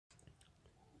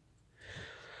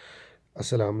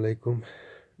Assalamu alaikum,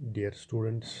 dear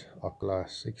students of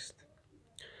class 6th.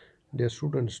 Dear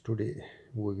students, today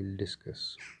we will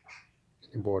discuss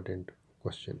an important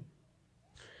question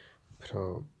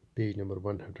from page number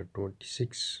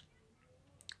 126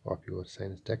 of your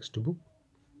science textbook.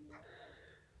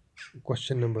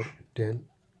 Question number 10.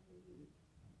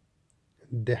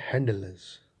 The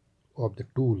handlers of the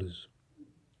tools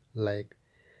like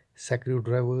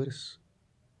screwdrivers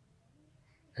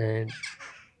and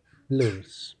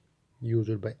pliers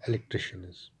used by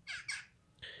electricians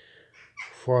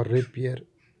for repair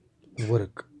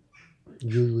work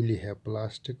usually have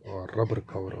plastic or rubber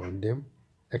cover on them.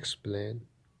 Explain.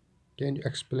 Can you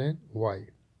explain why?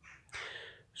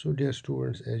 So, dear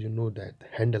students, as you know that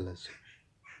handlers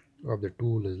of the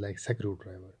tool is like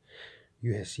screwdriver.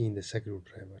 You have seen the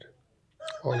screwdriver.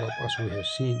 All of us we have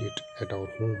seen it at our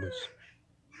homes.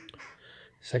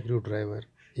 Screwdriver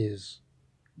is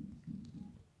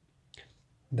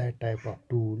that type of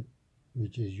tool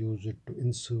which is used to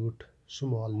insert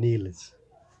small nails,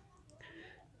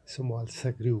 small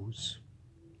screws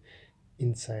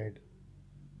inside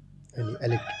any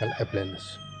electrical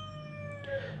appliance.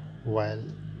 While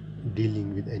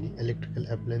dealing with any electrical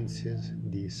appliances,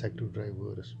 these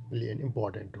screwdrivers play an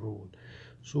important role.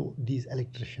 So these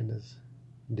electricians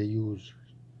they use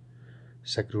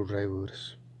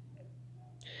screwdrivers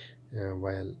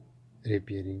while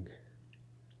repairing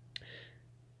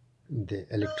the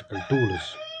electrical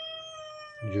tools.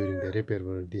 During the repair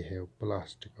work, they have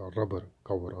plastic or rubber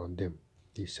cover on them.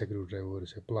 These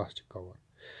screwdrivers have plastic cover.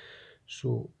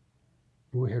 So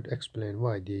we have to explain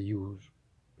why they use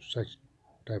such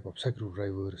type of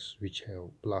screwdrivers which have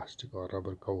plastic or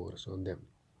rubber covers on them.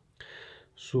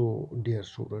 So, dear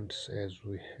students, as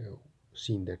we have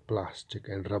seen that plastic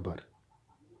and rubber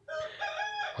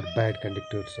are bad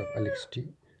conductors of electricity,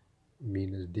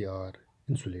 means they are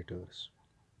insulators.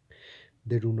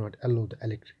 They do not allow the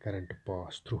electric current to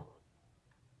pass through.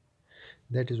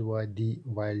 That is why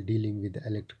while dealing with the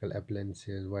electrical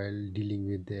appliances, while dealing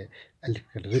with the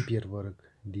electrical repair work,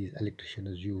 these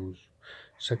electricians use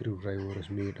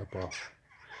screwdrivers made up of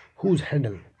whose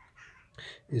handle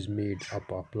is made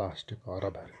up of plastic or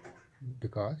rubber,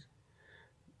 because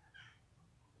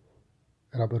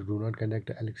rubber do not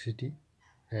conduct electricity,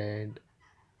 and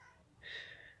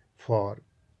for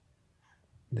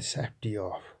the safety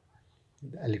of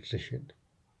the electrician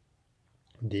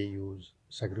they use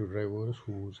screwdrivers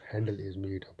whose handle is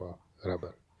made up of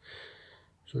rubber.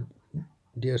 So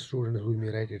dear students, we may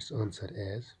write its answer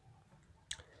as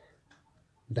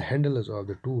the handles of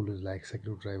the tools like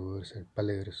screwdrivers and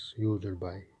pliers used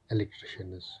by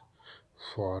electricians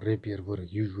for repair work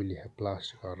usually have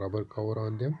plastic or rubber cover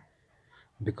on them,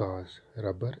 because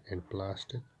rubber and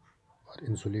plastic are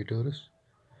insulators,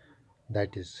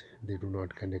 that is they do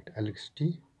not conduct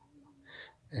electricity,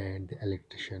 and the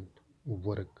electrician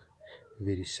work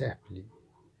very safely